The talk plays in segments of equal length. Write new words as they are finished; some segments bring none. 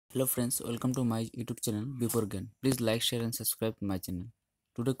Hello friends, welcome to my YouTube channel. Before again, please like, share and subscribe to my channel.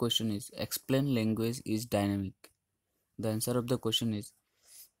 Today question is explain language is dynamic. The answer of the question is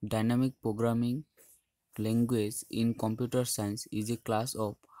dynamic programming language in computer science is a class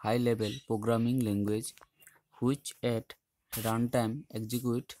of high level programming language which at runtime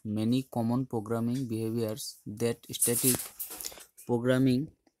execute many common programming behaviors that static programming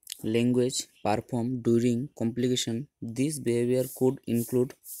language perform during compilation. This behavior could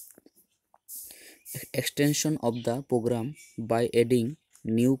include extension of the program by adding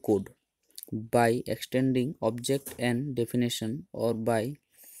new code, by extending object and definition, or by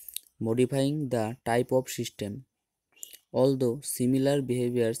modifying the type of system. Although similar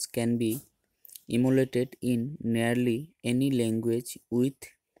behaviors can be emulated in nearly any language with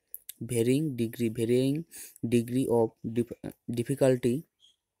varying degree of difficulty,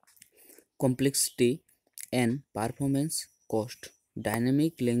 complexity, and performance cost.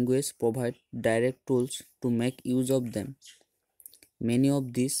 Dynamic language provide direct tools to make use of them. Many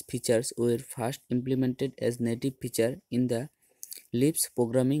of these features were first implemented as native feature in the Lisp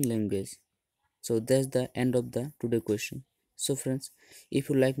programming language. So that's the end of the today question. So friends, if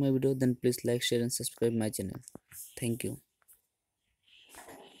you like my video, then please like, share and subscribe my channel. Thank you.